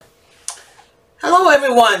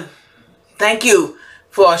everyone. Thank you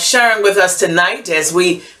for sharing with us tonight as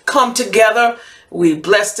we come together. We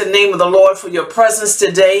bless the name of the Lord for your presence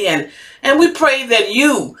today, and we pray that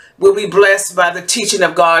you will be blessed by the teaching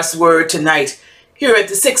of God's word tonight here at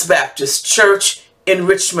the Sixth Baptist Church in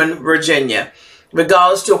Richmond, Virginia.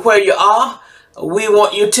 Regardless to where you are, we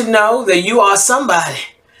want you to know that you are somebody,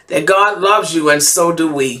 that God loves you, and so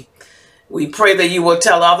do we. We pray that you will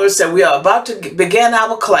tell others that we are about to begin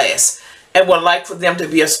our class and would like for them to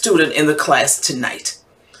be a student in the class tonight.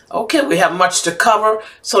 Okay, we have much to cover,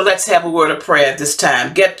 so let's have a word of prayer at this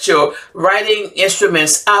time. Get your writing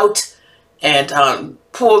instruments out and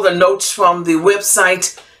pull the notes from the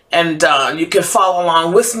website, and you can follow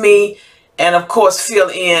along with me and, of course, fill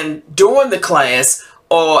in during the class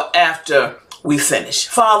or after we finish.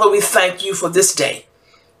 Father, we thank you for this day.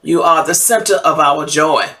 You are the center of our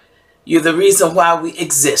joy. You're the reason why we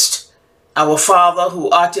exist. Our Father who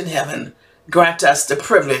art in heaven, grant us the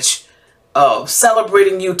privilege of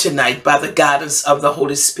celebrating you tonight by the guidance of the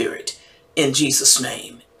Holy Spirit. In Jesus'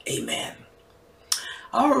 name, amen.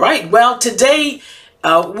 All right, well, today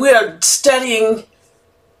we're studying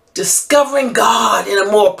discovering God in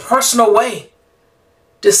a more personal way.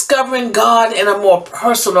 Discovering God in a more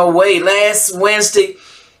personal way. Last Wednesday,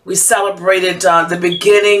 we celebrated the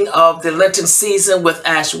beginning of the Lenten season with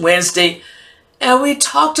Ash Wednesday. And we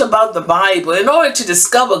talked about the Bible. In order to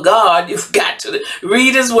discover God, you've got to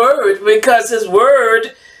read His Word, because His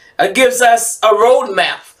Word gives us a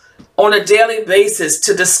roadmap on a daily basis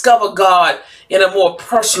to discover God in a more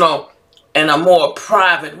personal and a more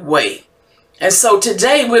private way. And so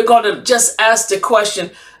today we're going to just ask the question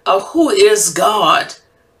of who is God?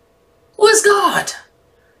 Who is God?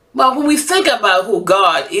 Well, when we think about who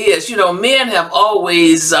God is, you know, men have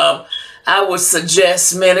always... I would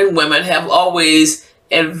suggest men and women have always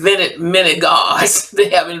invented many gods.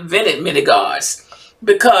 They have invented many gods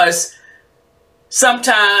because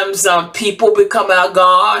sometimes people become our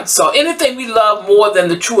gods. So anything we love more than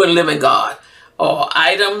the true and living God, or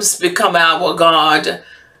items become our God.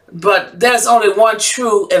 But there's only one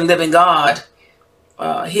true and living God.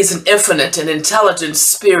 He's an infinite and intelligent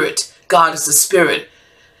spirit. God is a spirit.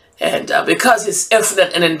 And because He's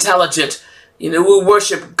infinite and intelligent, you know, we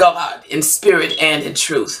worship God in spirit and in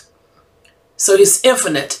truth. So He's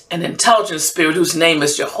infinite and intelligent spirit whose name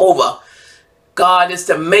is Jehovah. God is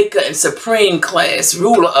the maker and supreme class,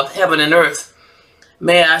 ruler of heaven and earth.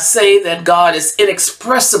 May I say that God is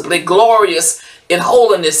inexpressibly glorious in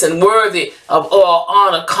holiness and worthy of all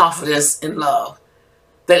honor, confidence, and love.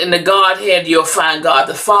 That in the Godhead you'll find God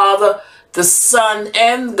the Father, the Son,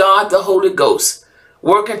 and God the Holy Ghost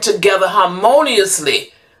working together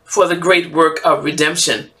harmoniously for the great work of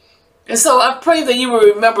redemption. And so I pray that you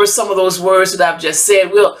will remember some of those words that I've just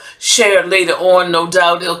said. We'll share it later on. No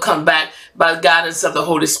doubt it'll come back by the guidance of the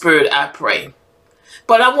Holy Spirit, I pray.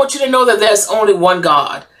 But I want you to know that there's only one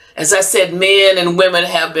God. As I said, men and women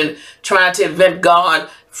have been trying to invent God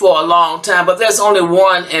for a long time, but there's only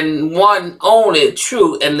one and one only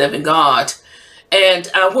true and living God. And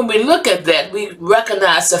when we look at that, we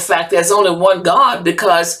recognize the fact there's only one God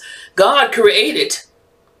because God created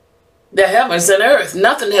the heavens and earth.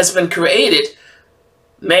 Nothing has been created.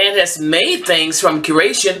 Man has made things from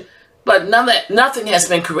creation, but nothing has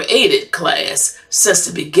been created, class, since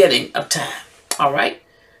the beginning of time. All right?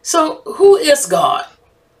 So who is God?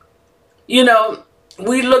 You know,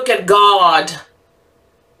 we look at God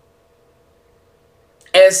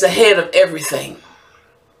as the head of everything.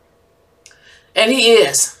 And He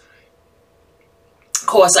is. Of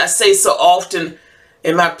course, I say so often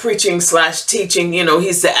in my preaching / teaching, you know,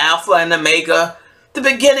 He's the Alpha and Omega, the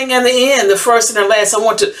beginning and the end, the first and the last. I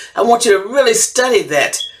want you to really study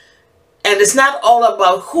that. And it's not all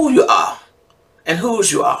about who you are and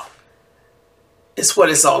whose you are. It's what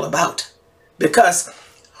it's all about. Because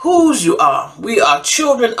whose you are, we are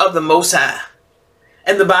children of the Most High.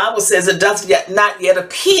 And the Bible says it doth not yet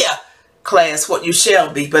appear, class, what you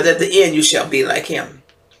shall be, but at the end you shall be like Him.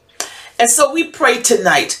 And so we pray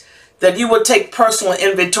tonight that you will take personal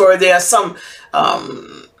inventory. There are some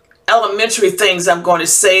elementary things I'm going to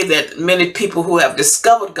say that many people who have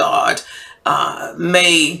discovered God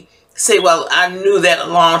may say, well, I knew that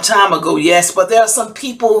a long time ago. Yes, but there are some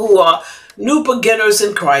people who are new beginners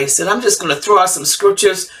in Christ. And I'm just going to throw out some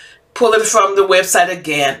scriptures, pull it from the website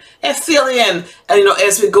again, and fill in, you know,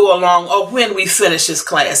 as we go along or when we finish this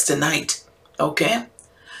class tonight. Okay?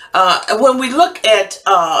 And when we look at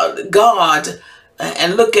God,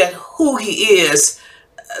 and look at who He is,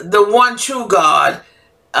 the one true God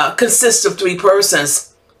consists of three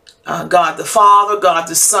persons. God the Father, God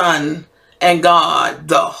the Son, and God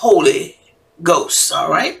the Holy Ghost,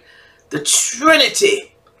 all right? the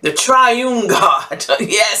Trinity, the triune God.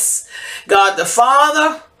 Yes, God the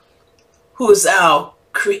Father, who is our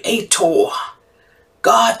creator.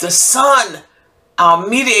 God the Son, our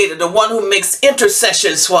mediator, the one who makes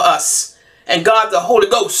intercessions for us. And God the Holy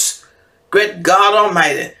Ghost, great God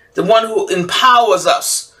Almighty, the one who empowers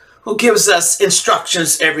us, who gives us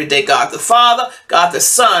instructions every day. God the Father, God the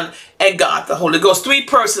Son, and God the Holy Ghost. 3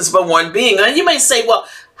 persons but one being. And you may say, well,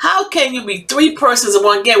 how can you be 3 persons in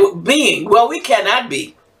one being? Well, we cannot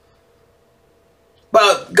be.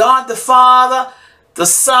 But God the Father, the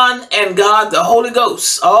Son, and God the Holy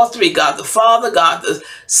Ghost, all 3, God the Father, God the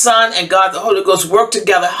Son, and God the Holy Ghost, work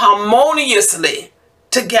together harmoniously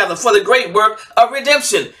together for the great work of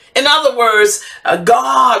redemption. In other words,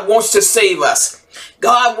 God wants to save us.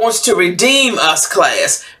 God wants to redeem us,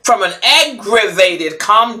 class, from an aggravated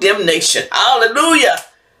condemnation. Hallelujah.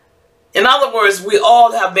 In other words, we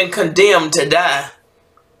all have been condemned to die.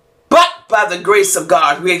 But by the grace of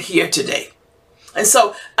God, we're here today. And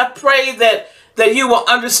so I pray that you will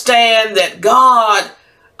understand that God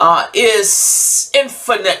is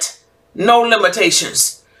infinite, no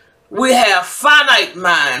limitations. We have finite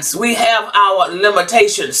minds. We have our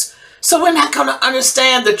limitations. So we're not going to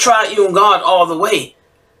understand the triune God all the way.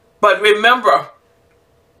 But remember,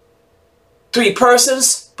 3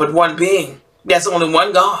 persons, but one being. There's only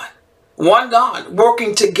one God. One God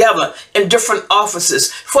working together in different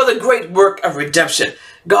offices for the great work of redemption.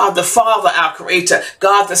 God the Father, our creator.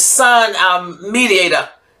 God the Son, our mediator.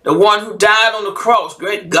 The one who died on the cross.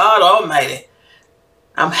 Great God Almighty.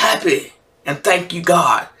 I'm happy and thank you,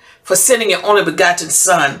 God, for sending your only begotten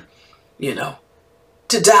Son,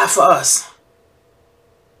 to die for us,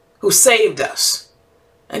 who saved us.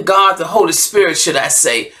 And God the Holy Spirit, should I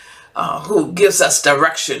say, who gives us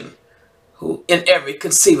direction, who in every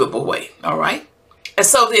conceivable way. All right. And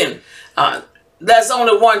so then, there's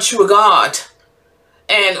only one true God.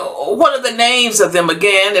 And what are the names of them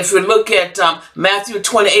again? If we look at Matthew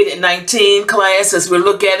 28:19, class, as we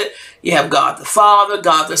look at it, you have God the Father,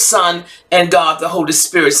 God the Son, and God the Holy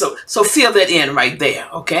Spirit. So fill that in right there,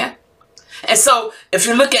 okay? And so if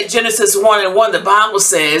you look at Genesis 1:1, the Bible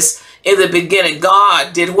says, in the beginning,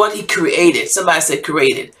 God did what he created. Somebody said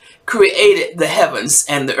created. Created the heavens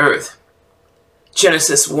and the earth.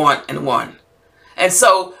 Genesis 1:1. And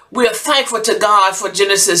so we are thankful to God for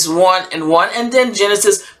Genesis 1:1 and then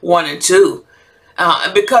Genesis 1:2.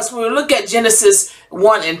 Because when we look at Genesis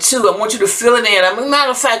 1:2, I want you to fill it in. As a matter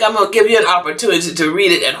of fact, I'm going to give you an opportunity to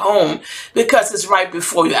read it at home because it's right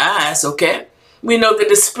before your eyes, okay? We know that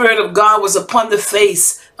the Spirit of God was upon the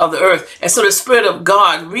face of the earth. And so the Spirit of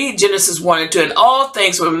God, read Genesis 1:2, and all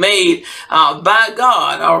things were made by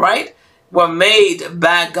God, all right? Were made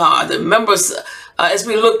by God. Remember, as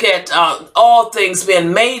we look at all things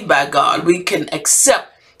being made by God, we can accept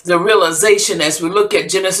the realization as we look at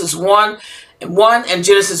Genesis 1:1 and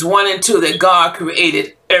Genesis 1:2 that God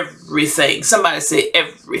created everything. Somebody say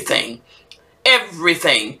everything.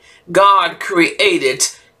 Everything. God created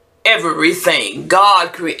everything.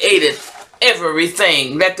 God created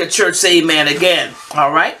everything. Let the church say amen again.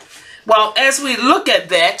 All right. Well, as we look at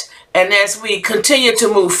that and as we continue to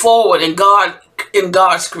move forward in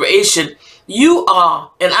God's creation, you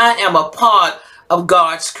are and I am a part of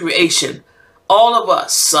God's creation. All of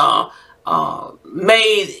us are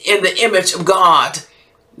made in the image of God.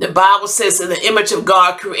 The Bible says in the image of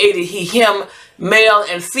God created he him, male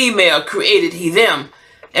and female created he them.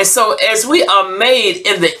 And so as we are made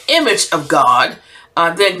in the image of God,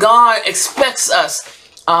 then God expects us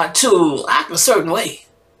to act a certain way.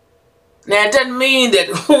 Now, it doesn't mean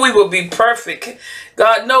that we will be perfect.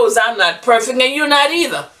 God knows I'm not perfect and you're not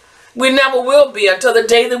either. We never will be until the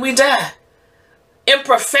day that we die.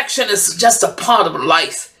 Imperfection is just a part of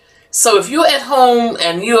life. So if you're at home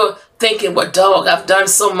and you're thinking, well, dog, I've done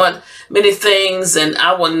so many things and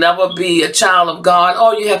I will never be a child of God,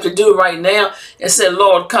 all you have to do right now is say,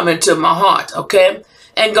 Lord, come into my heart, okay?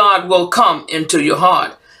 And God will come into your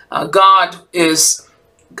heart. God is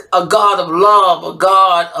a God of love, a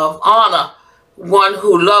God of honor, one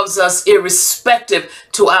who loves us irrespective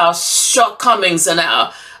to our shortcomings and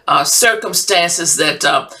our circumstances that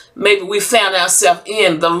maybe we found ourselves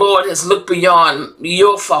in. The Lord has looked beyond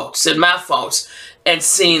your faults and my faults and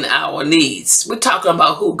seen our needs. We're talking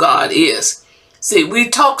about who God is. See, we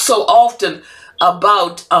talk so often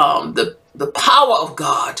about the power of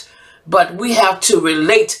God, but we have to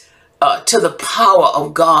relate to the power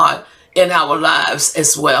of God in our lives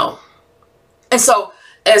as well. And so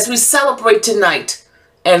as we celebrate tonight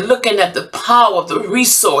and looking at the power of the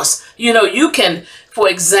resource, you can, for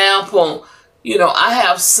example, I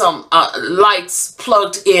have some lights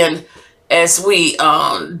plugged in as we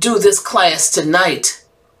do this class tonight.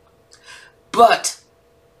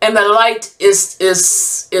 And the light is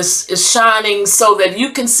shining so that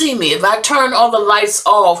you can see me. If I turn all the lights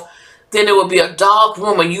off, then it will be a dark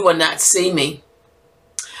room and you will not see me.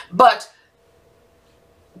 But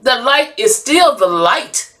the light is still the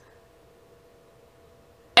light.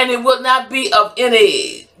 And it will not be of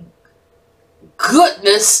any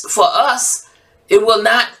goodness for us. It will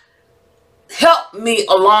not help me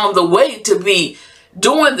along the way to be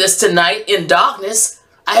doing this tonight in darkness.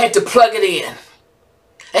 I had to plug it in.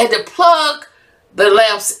 I had to plug the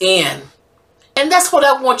lamps in. And that's what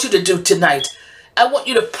I want you to do tonight. I want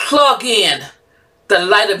you to plug in the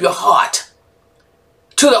light of your heart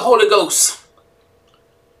to the Holy Ghost,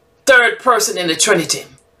 third person in the Trinity.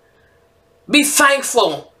 Be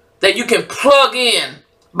thankful that you can plug in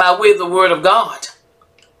by way of the Word of God.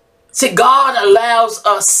 See, God allows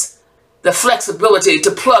us the flexibility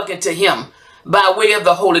to plug into Him by way of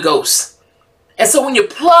the Holy Ghost. And so when you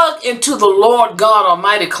plug into the Lord God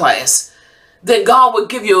Almighty class, then God will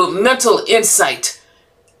give you mental insight.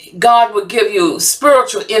 God will give you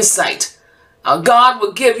spiritual insight. God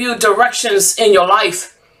will give you directions in your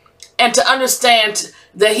life, and to understand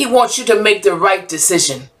that He wants you to make the right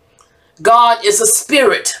decision. God is a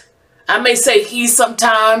spirit. I may say He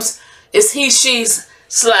sometimes. It's he, she's,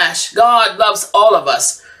 / God loves all of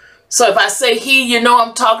us. So if I say He, you know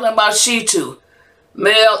I'm talking about she too.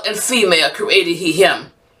 Male and female created He,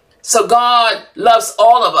 him. So God loves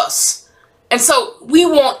all of us. And so we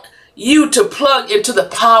want you to plug into the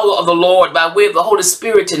power of the Lord by way of the Holy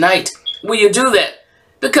Spirit tonight. Will you do that?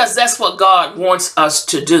 Because that's what God wants us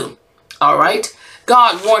to do. All right?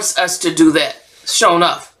 God wants us to do that. Sure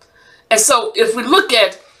enough. And so if we look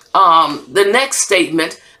at the next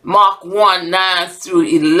statement, Mark 1, 9 through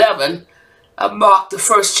 11, Mark the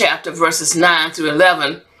first chapter, verses 9 through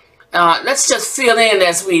 11, let's just fill in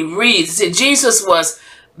as we read. See, Jesus was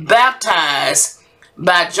baptized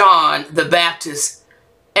by John the Baptist,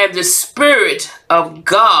 and the Spirit of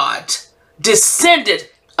God descended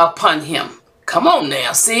upon him. Come on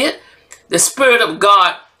now, see it? The Spirit of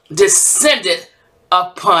God descended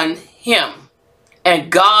upon him.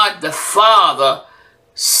 And God the Father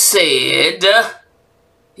said,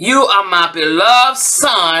 "You are my beloved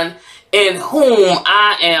Son, in whom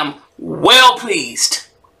I am well pleased."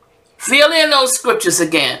 Fill in those scriptures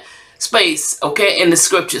again. Space, okay, in the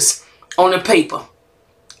scriptures, on the paper.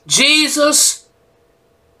 Jesus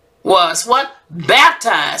was what?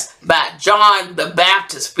 Baptized by John the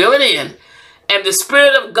Baptist. Fill it in. And the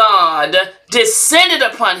Spirit of God descended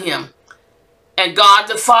upon him. And God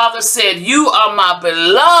the Father said, "You are my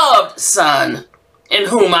beloved Son, in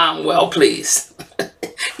whom I am well pleased."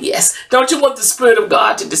 Yes. Don't you want the Spirit of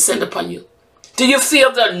God to descend upon you? Do you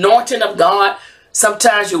feel the anointing of God?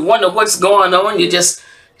 Sometimes you wonder what's going on. You just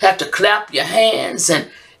have to clap your hands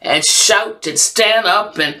and shout and stand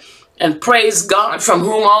up and praise God, from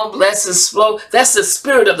whom all blessings flow. That's the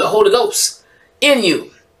Spirit of the Holy Ghost in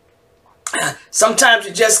you. Sometimes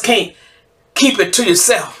you just can't keep it to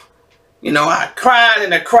yourself. You know, I cried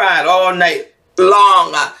and I cried all night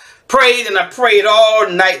long. I prayed and I prayed all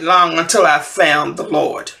night long until I found the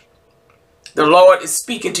Lord. The Lord is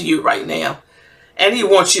speaking to you right now, and He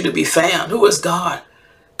wants you to be found. Who is God?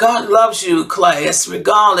 God loves you, class,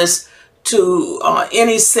 regardless to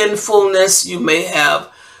any sinfulness you may have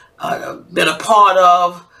been a part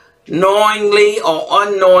of, knowingly or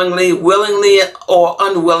unknowingly, willingly or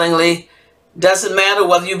unwillingly. Doesn't matter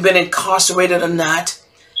whether you've been incarcerated or not.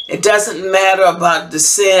 It doesn't matter about the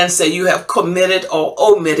sins that you have committed or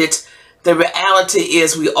omitted. The reality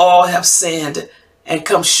is we all have sinned and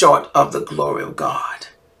come short of the glory of God.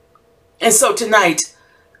 And so tonight,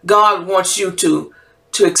 God wants you to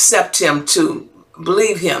accept Him, to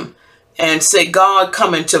believe Him, and say, "God,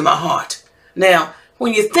 come into my heart." Now,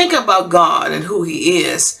 when you think about God and who He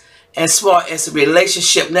is, as far as a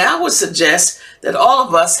relationship, now I would suggest that all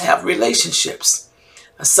of us have relationships.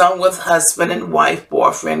 Some with husband and wife,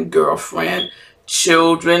 boyfriend, girlfriend,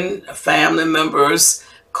 children, family members,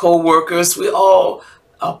 co-workers. We all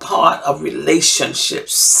are part of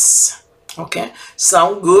relationships. Okay?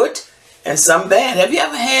 Some good and some bad. Have you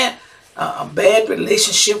ever had a bad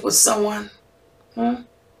relationship with someone?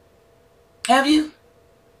 Have you?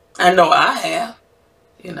 I know I have.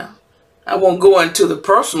 You know, I won't go into the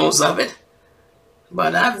personals of it,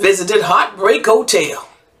 but I visited Heartbreak Hotel.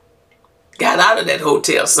 Got out of that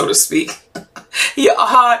hotel, so to speak. Your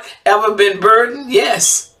heart ever been burdened?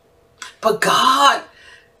 Yes. But God,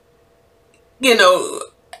 you know,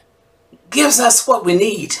 gives us what we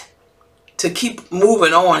need to keep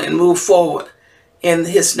moving on and move forward in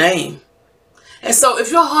His name. And so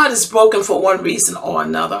if your heart is broken for one reason or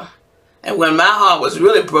another, and when my heart was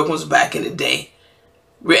really broken was back in the day,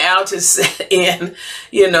 reality set in.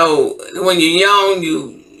 When you're young,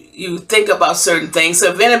 you think about certain things.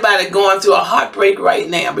 So if anybody going through a heartbreak right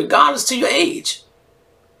now, regardless to your age,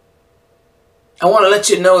 I want to let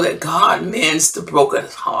you know that God mends the broken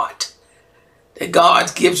heart, that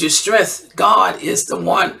God gives you strength. God is the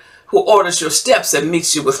one who orders your steps and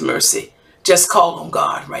meets you with mercy. Just call on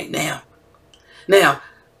God right now. Now,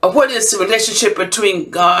 what is the relationship between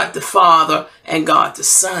God the Father and God the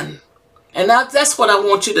Son? And that's what I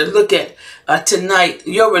want you to look at tonight,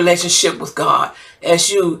 your relationship with God, as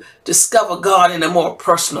you discover God in a more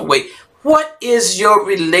personal way. What is your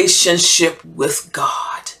relationship with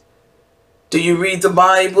God? Do you read the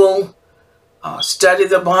Bible, study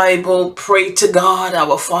the Bible, pray to God,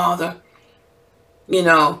 our Father?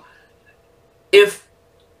 Now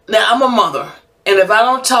I'm a mother, and if I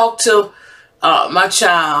don't talk to my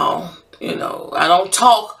child, I don't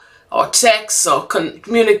talk or text or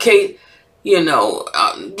communicate,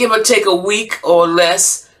 give or take a week or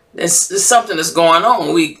less, there's something that's going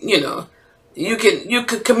on. You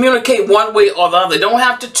can communicate one way or the other. You don't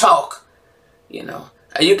have to talk,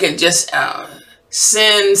 You can just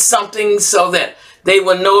send something so that they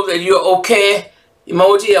will know that you're okay,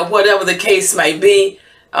 emoji or whatever the case might be.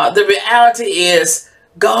 The reality is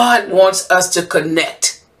God wants us to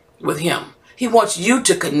connect with him. He wants you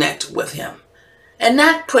to connect with him and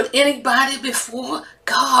not put anybody before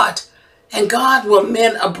God. And God will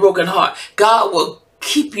mend a broken heart. God will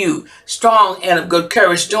keep you strong and of good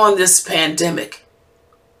courage during this pandemic.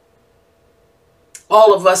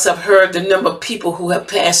 All of us have heard the number of people who have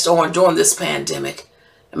passed on during this pandemic.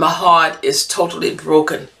 And my heart is totally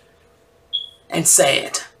broken and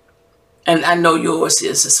sad. And I know yours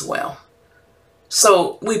is as well.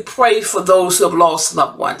 So we pray for those who have lost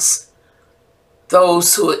loved ones,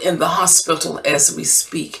 those who are in the hospital as we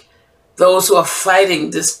speak, those who are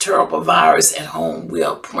fighting this terrible virus at home. We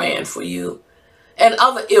are praying for you, and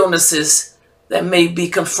other illnesses that may be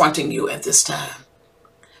confronting you at this time.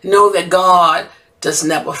 Know that God does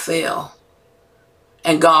never fail,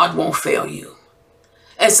 and God won't fail you.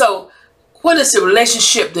 And so, what is the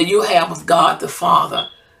relationship that you have with God the Father?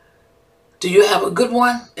 Do you have a good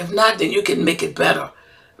one? If not, then you can make it better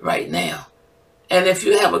right now. And if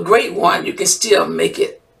you have a great one, you can still make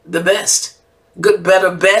it the best. Good, better,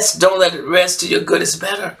 best. Don't let it rest till your good is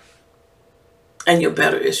better. And your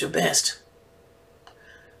better is your best.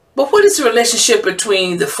 But what is the relationship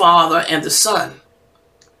between the Father and the Son?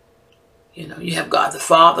 You have God the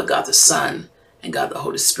Father, God the Son, and God the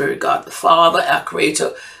Holy Spirit. God the Father, our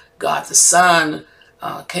Creator. God the Son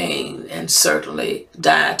came and certainly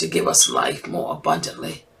died to give us life more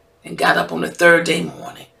abundantly and got up on the third day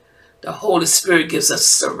morning. The Holy Spirit gives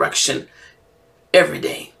us direction every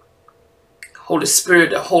day. Holy Spirit,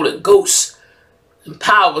 the Holy Ghost,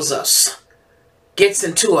 empowers us, gets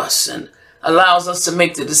into us, and allows us to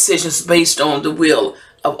make the decisions based on the will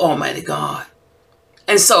of Almighty God.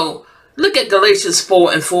 And so, look at Galatians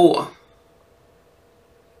 4:4.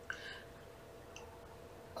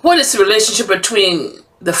 What is the relationship between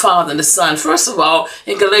the Father and the Son? First of all,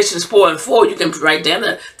 in Galatians 4:4, you can write down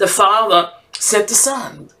that the Father sent the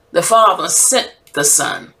Son. The Father sent the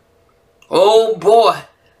Son. Oh boy.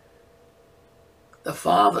 The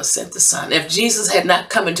Father sent the Son. If Jesus had not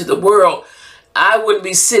come into the world, I wouldn't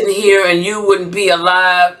be sitting here and you wouldn't be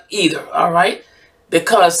alive either, all right?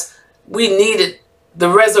 Because we needed the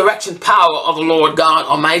resurrection power of the Lord God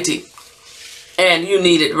Almighty. And you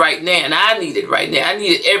need it right now, and I need it right now. I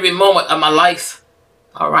need it every moment of my life,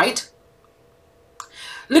 all right?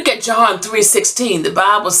 Look at John 3:16. The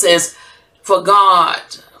Bible says, for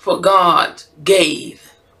God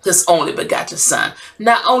gave his only begotten Son.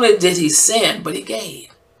 Not only did he send, but he gave.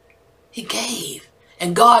 He gave.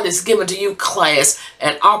 And God has given to you, class,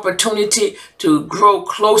 an opportunity to grow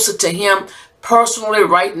closer to him personally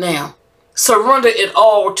right now. Surrender it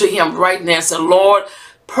all to him right now. Say, Lord,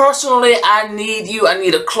 personally, I need you. I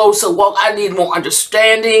need a closer walk. I need more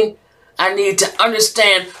understanding. I need to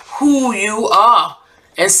understand who you are.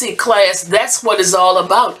 And see, class, that's what it's all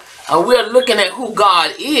about. We're looking at who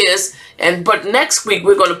God is, but next week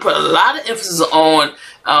we're going to put a lot of emphasis on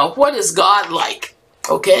what is God like.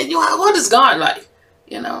 Okay, what is God like?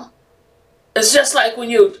 It's just like when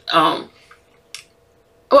you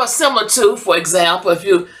similar to, for example, if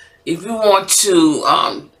you want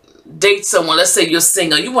to date someone, let's say you're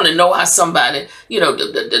single, you want to know how somebody,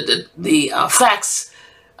 the facts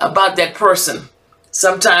about that person.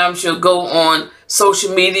 Sometimes you'll go on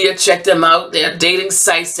social media, check them out. There are dating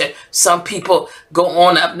sites that some people go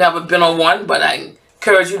on. I've never been on one, but I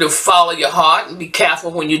encourage you to follow your heart and be careful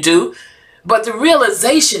when you do. But the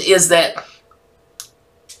realization is that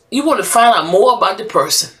you want to find out more about the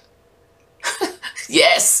person.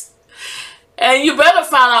 Yes. And you better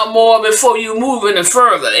find out more before you move any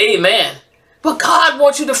further. Amen. But God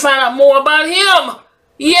wants you to find out more about him.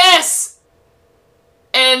 Yes.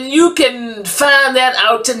 And you can find that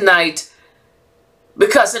out tonight.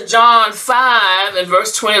 Because in John 5 and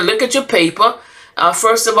verse 20, look at your paper.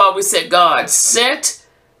 First of all, we said God sent.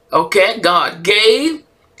 Okay, God gave.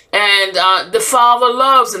 And the Father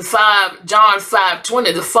loves. In John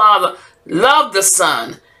 5:20, the Father loved the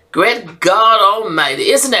Son. Great God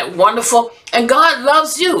Almighty. Isn't that wonderful? And God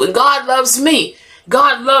loves you. And God loves me.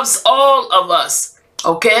 God loves all of us.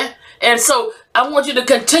 Okay? And so I want you to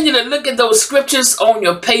continue to look at those scriptures on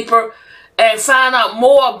your paper and find out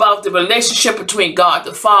more about the relationship between God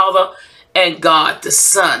the Father and God the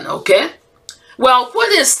Son. Okay? Well,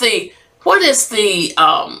 what is the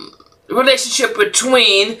relationship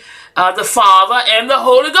between the Father and the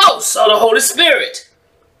Holy Ghost or the Holy Spirit?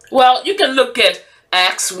 Well, you can look at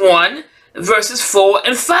Acts 1 verses 4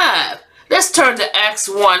 and 5. Let's turn to Acts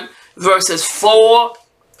 1 verses 4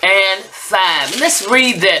 and 5. Let's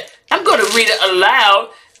read that. I'm going to read it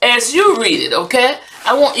aloud as you read it, okay?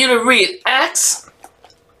 I want you to read Acts,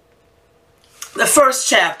 the first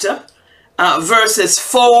chapter, verses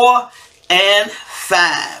 4 and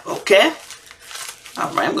 5, okay?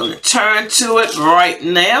 All right, I'm going to turn to it right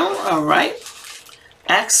now, all right?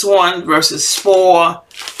 Acts 1 verses 4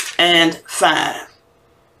 and 5.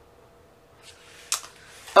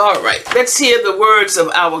 All right, let's hear the words of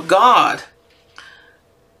our God.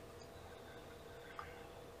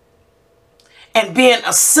 And being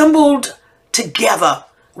assembled together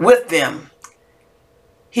with them,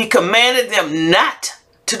 he commanded them not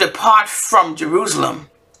to depart from Jerusalem,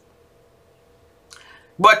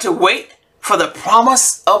 but to wait for the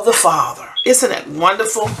promise of the Father. Isn't that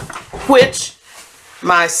wonderful? Which,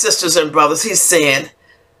 my sisters and brothers, he's saying,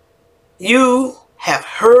 you have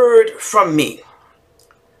heard from me.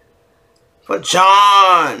 For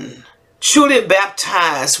John truly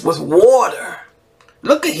baptized with water.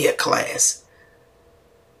 Look at here, class.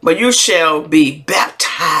 But you shall be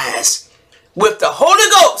baptized with the Holy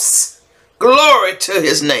Ghost. Glory to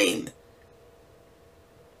his name.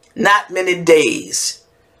 Not many days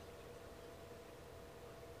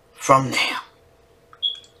from now.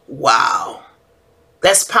 Wow.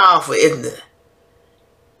 That's powerful, isn't it?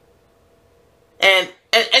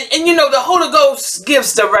 And you know, the Holy Ghost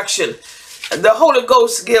gives direction. The Holy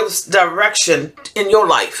Ghost gives direction in your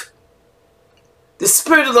life. The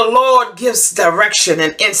Spirit of the Lord gives direction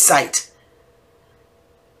and insight.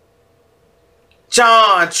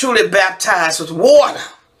 John truly baptized with water.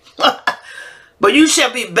 But you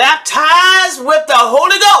shall be baptized with the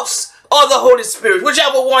Holy Ghost or the Holy Spirit,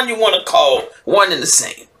 whichever one you want to call, one and the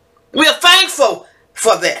same. We are thankful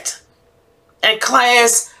for that. And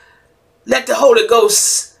class, let the Holy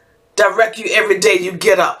Ghost direct you every day you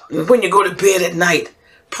get up. And when you go to bed at night,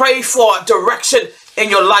 pray for direction in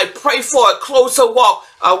your life. Pray for a closer walk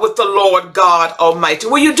with the Lord God Almighty.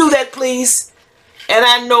 Will you do that, please? And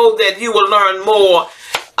I know that you will learn more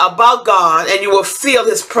about God and you will feel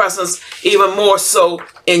his presence even more so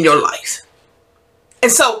in your life.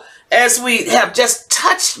 And so, as we have just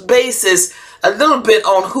touched bases a little bit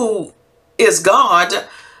on who is God,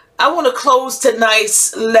 I want to close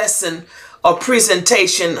tonight's lesson or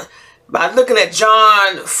presentation by looking at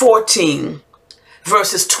John 14,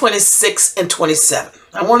 verses 26 and 27.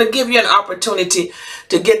 I want to give you an opportunity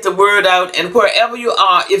to get the word out, and wherever you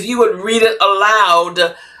are, if you would read it aloud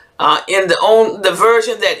in the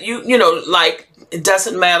version that you know, like, it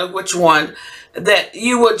doesn't matter which one, that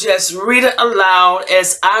you will just read it aloud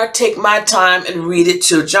as I take my time and read it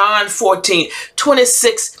to John 14,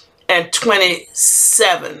 26 and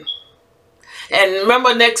 27. And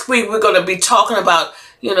remember, next week we're going to be talking about,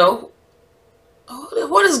 you know,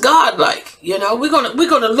 what is God like? You know, we're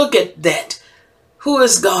gonna look at that. Who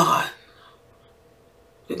is God?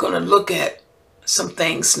 We're gonna look at some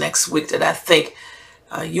things next week that I think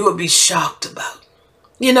you will be shocked about.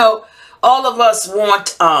 You know, all of us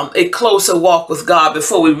want a closer walk with God.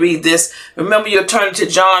 Before we read this, remember you're turning to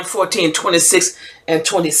John 14, 26 and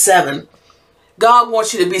 27. God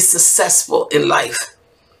wants you to be successful in life.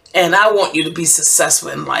 And I want you to be successful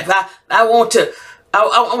in life. I want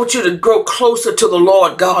you to grow closer to the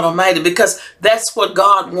Lord God Almighty, because that's what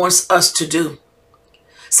God wants us to do.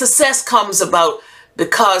 Success comes about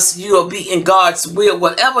because you'll be in God's will.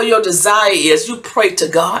 Whatever your desire is, you pray to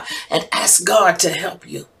God and ask God to help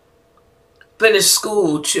you. Finish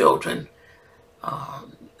school, children.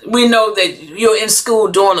 We know that you're in school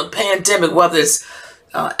during a pandemic, whether it's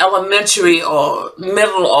elementary or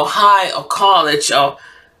middle or high or college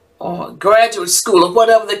or graduate school or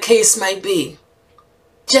whatever the case may be.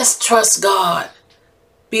 Just trust God.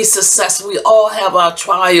 Be successful. We all have our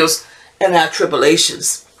trials and our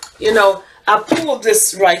tribulations. You know, I pulled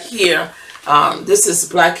this right here. This is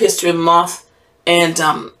Black History Month, and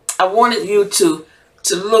I wanted you to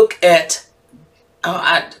look at.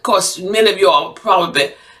 Of course, many of you all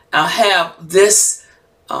probably have this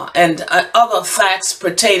and other facts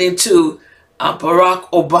pertaining to Barack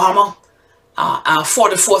Obama, our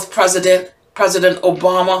 44th president. President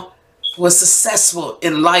Obama was successful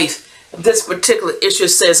in life. This particular issue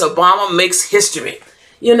says Obama makes history.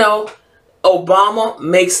 You know, Obama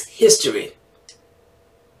makes history.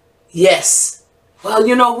 Yes. Well,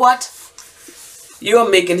 you know what? You're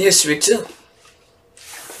making history too.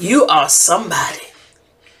 You are somebody.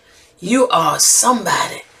 You are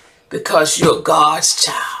somebody because you're God's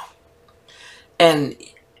child. And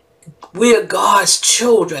we are God's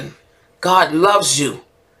children. God loves you.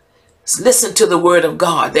 Listen to the word of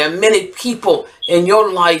God. There are many people in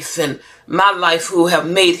your life and my life who have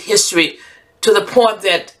made history to the point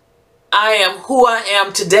that I am who I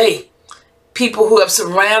am today. People who have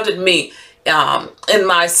surrounded me in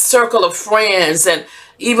my circle of friends and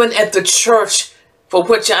even at the church, for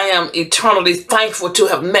which I am eternally thankful to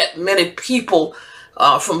have met many people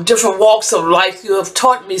from different walks of life who have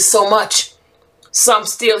taught me so much. Some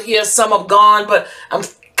still here, some have gone, but I'm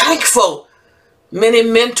thankful. Many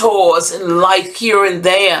mentors in life here and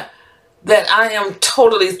there that I am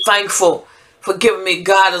totally thankful for giving me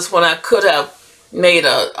guidance when I could have made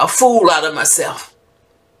a fool out of myself.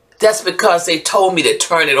 That's because they told me to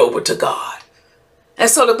turn it over to God. And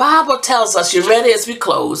so the Bible tells us, you ready as we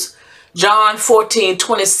close? John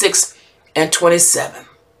 14:26 and 27.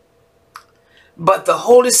 But the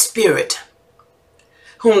Holy Spirit,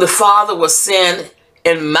 whom the Father will send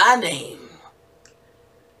in my name,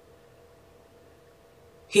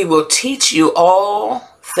 he will teach you all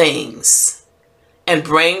things and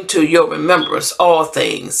bring to your remembrance all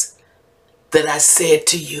things that I said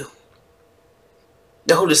to you.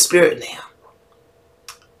 The Holy Spirit now.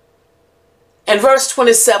 And verse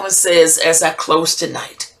 27 says, as I close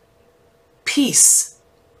tonight, peace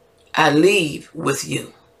I leave with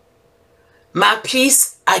you. My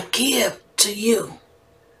peace I give to you.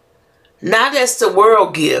 Not as the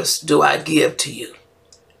world gives do I give to you.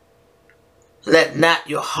 Let not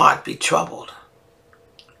your heart be troubled.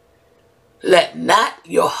 Let not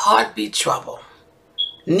your heart be troubled.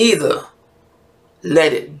 Neither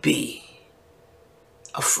let it be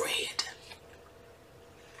afraid.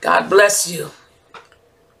 God bless you.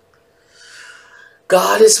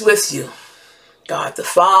 God is with you. God the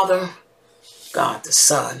Father, God the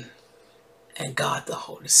Son, and God the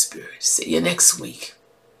Holy Spirit. See you next week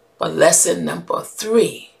for lesson number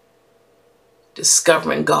 3.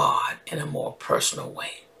 Discovering God in a more personal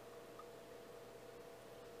way.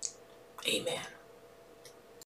 Amen.